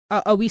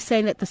are we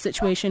saying that the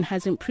situation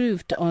has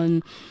improved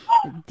on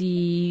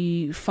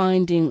the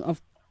finding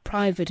of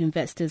private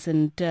investors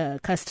and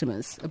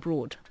customers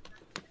abroad?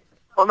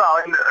 Well, no,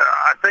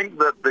 I think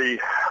that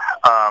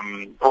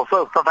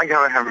so thank you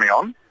for having me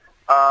on.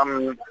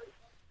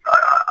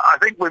 I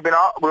think we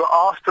were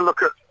asked to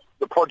look at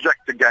the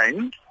project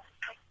again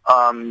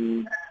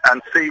and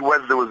see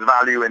whether there was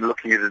value in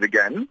looking at it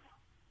again.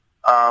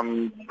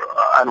 And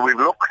we've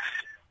looked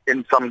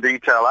in some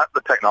detail at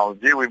the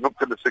technology. We've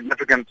looked at the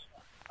significant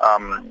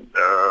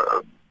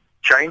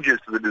changes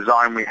to the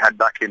design we had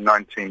back in the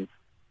 1990s,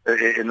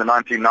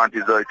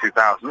 early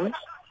 2000s.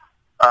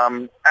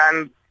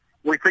 And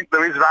we think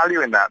there is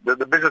value in that.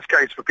 The business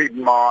case for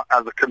PBMR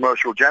as a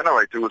commercial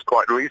generator was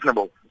quite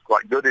reasonable. It was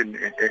quite good in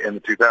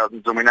the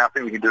 2000s, and we now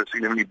think we can do a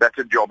significantly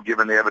better job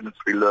given the evidence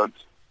we learnt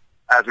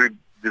as we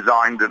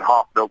designed and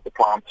half-built the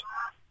plant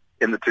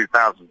in the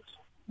 2000s.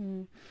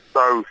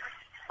 So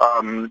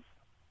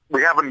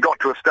we haven't got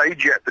to a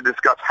stage yet to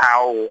discuss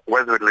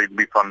whether it'll even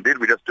be funded.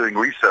 We're just doing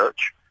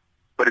research,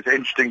 but it's an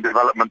interesting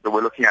development that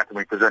we're looking at, and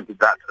we presented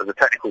that as a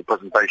technical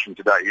presentation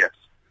today, yes.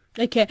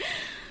 Okay.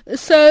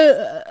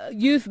 So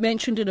you've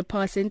mentioned in a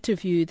past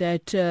interview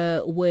that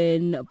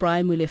when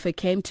Brian Molefe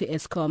came to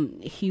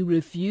Eskom, he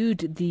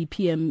reviewed the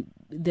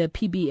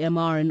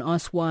PBMR and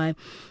asked why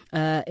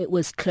it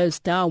was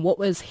closed down. What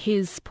was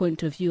his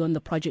point of view on the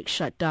project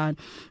shut down?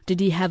 Did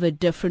he have a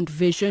different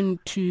vision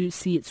to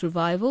see its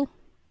revival?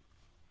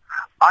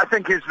 I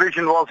think his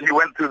vision was he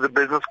went through the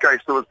business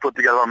case that was put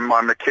together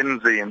by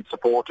McKinsey in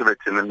support of it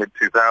in the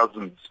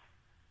mid-2000s.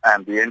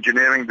 And the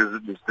engineering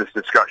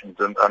discussions,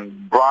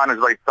 and Brian is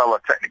a very thorough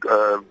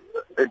technical,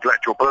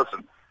 intellectual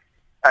person.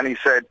 And he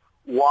said,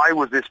 why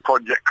was this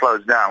project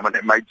closed down when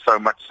it made so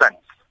much sense?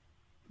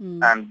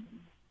 And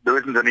there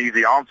isn't an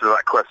easy answer to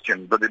that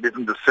question, but it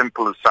isn't as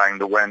simple as saying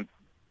that when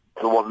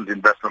there wasn't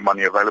investment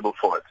money available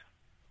for it.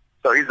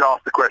 So he's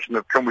asked the question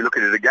of, can we look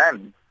at it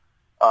again?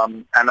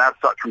 And as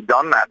such, we've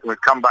done that, and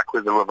we've come back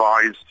with a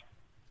revised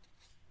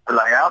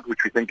layout,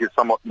 which we think is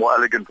somewhat more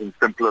elegant and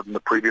simpler than the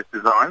previous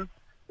design.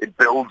 It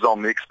builds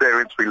on the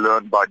experience we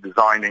learned by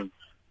designing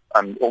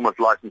and almost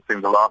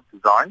licensing the last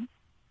design.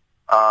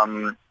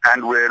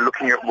 And we're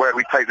looking at where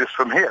we take this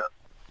from here.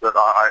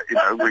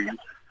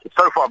 It's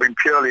so far been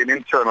purely an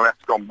internal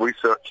Eskom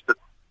research that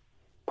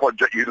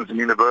project users and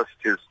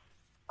universities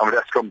and with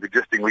Eskom's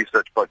existing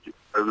research budget.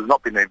 So there's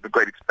not been a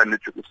great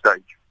expenditure at this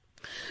stage.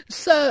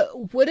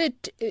 So would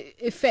it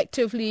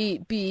effectively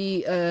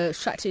be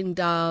shutting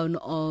down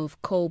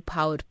of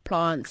coal-powered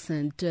plants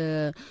and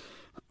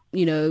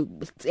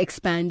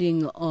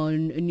expanding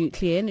on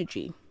nuclear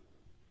energy?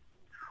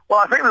 Well,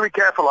 I think we'll be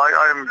careful.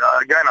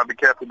 I'll be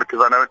careful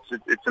because I know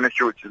it's an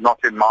issue which is not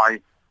in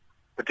my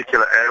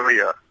particular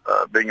area,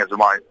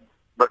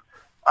 but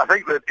I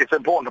think that it's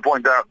important to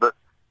point out that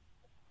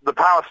the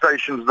power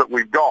stations that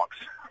we've got,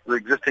 the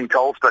existing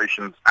coal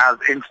stations, as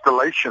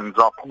installations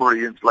are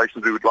probably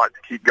installations we would like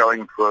to keep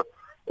going for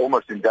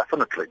almost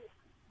indefinitely.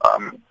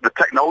 The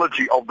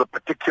technology of the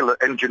particular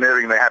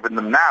engineering they have in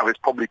them now is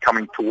probably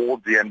coming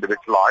towards the end of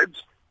its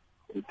lives,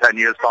 in 10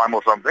 years' time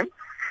or something.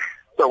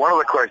 So one of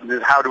the questions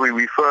is how do we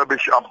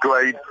refurbish,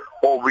 upgrade,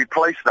 or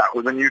replace that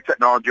with a new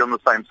technology on the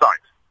same site?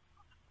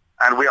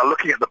 And we are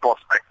looking at the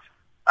prospect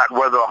at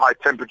whether a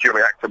high-temperature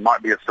reactor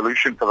might be a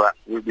solution for that.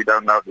 We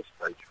don't know at this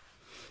stage.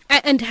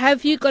 And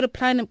have you got a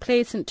plan in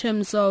place in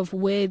terms of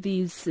where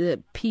these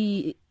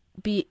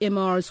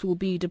PBMRs will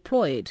be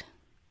deployed?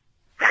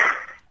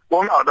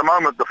 Well, no, at the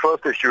moment, the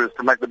first issue is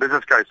to make the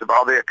business case of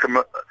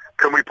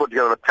can we put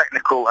together a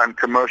technical and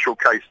commercial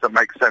case that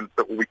makes sense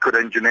that we could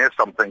engineer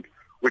something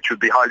which would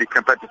be highly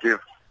competitive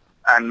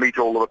and meet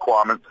all the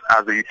requirements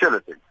as a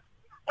utility.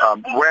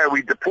 Where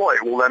we deploy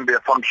it will then be a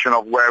function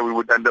of where we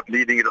would end up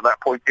needing it at that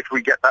point if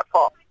we get that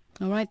far.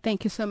 All right.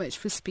 Thank you so much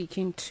for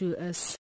speaking to us.